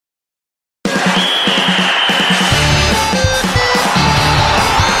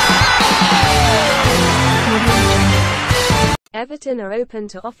Everton are open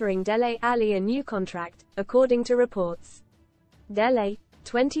to offering Dele Alli a new contract, according to reports. Dele,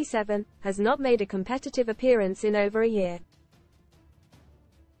 27, has not made a competitive appearance in over a year.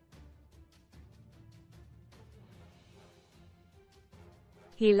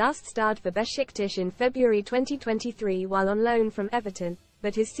 He last starred for Besiktas in February 2023 while on loan from Everton,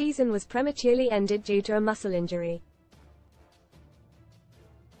 but his season was prematurely ended due to a muscle injury.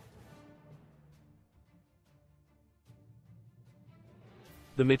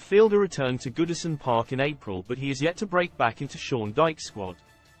 The midfielder returned to Goodison Park in April, but he is yet to break back into Sean Dyche's squad.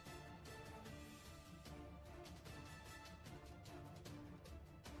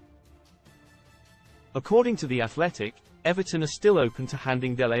 According to The Athletic, Everton are still open to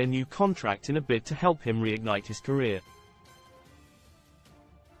handing Dele a new contract in a bid to help him reignite his career.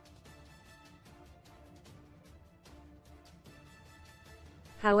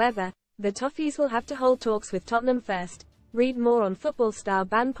 However, the Toffees will have to hold talks with Tottenham first. Read more on football star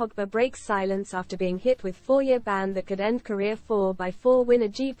ban. Pogba breaks silence after being hit with 4-year ban that could end career. 4x4 win a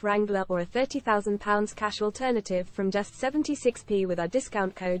Jeep Wrangler or a £30,000 cash alternative from just 76p with our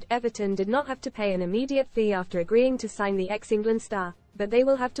discount code. Everton did not have to pay an immediate fee after agreeing to sign the ex-England star, but they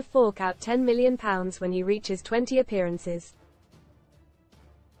will have to fork out £10 million when he reaches 20 appearances.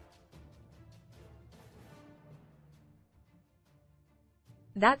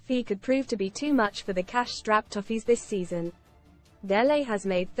 That fee could prove to be too much for the cash-strapped Toffees this season. Dele has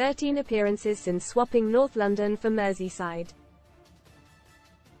made 13 appearances since swapping North London for Merseyside.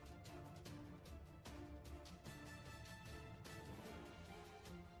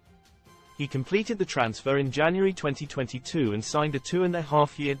 He completed the transfer in January 2022 and signed a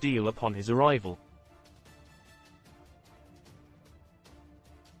 2.5-year deal upon his arrival.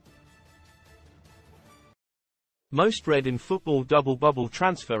 Most read in football double bubble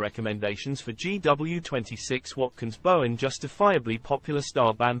transfer recommendations for GW26. Watkins Bowen justifiably popular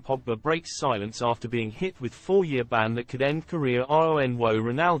star ban. Pogba breaks silence after being hit with 4-year ban that could end career. RONWO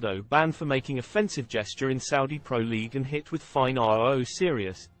Ronaldo banned for making offensive gesture in Saudi Pro League and hit with fine. ROO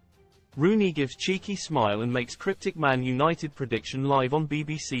serious. Rooney gives cheeky smile and makes cryptic Man United prediction live on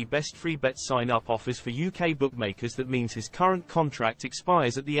BBC. Best free bet sign-up offers for UK bookmakers. That means his current contract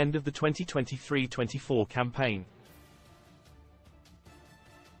expires at the end of the 2023-24 campaign.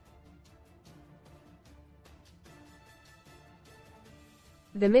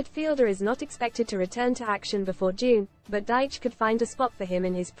 The midfielder is not expected to return to action before June, but Dyche could find a spot for him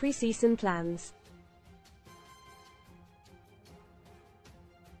in his pre-season plans.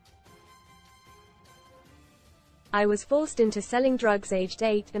 I was forced into selling drugs aged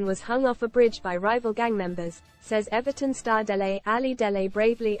 8 and was hung off a bridge by rival gang members, says Everton star Dele Alli. Dele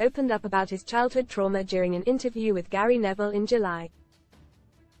bravely opened up about his childhood trauma during an interview with Gary Neville in July.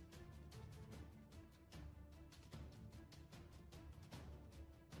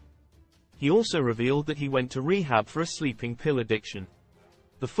 He also revealed that he went to rehab for a sleeping pill addiction.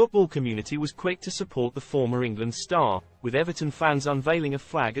 The football community was quick to support the former England star, with Everton fans unveiling a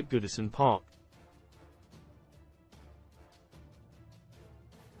flag at Goodison Park.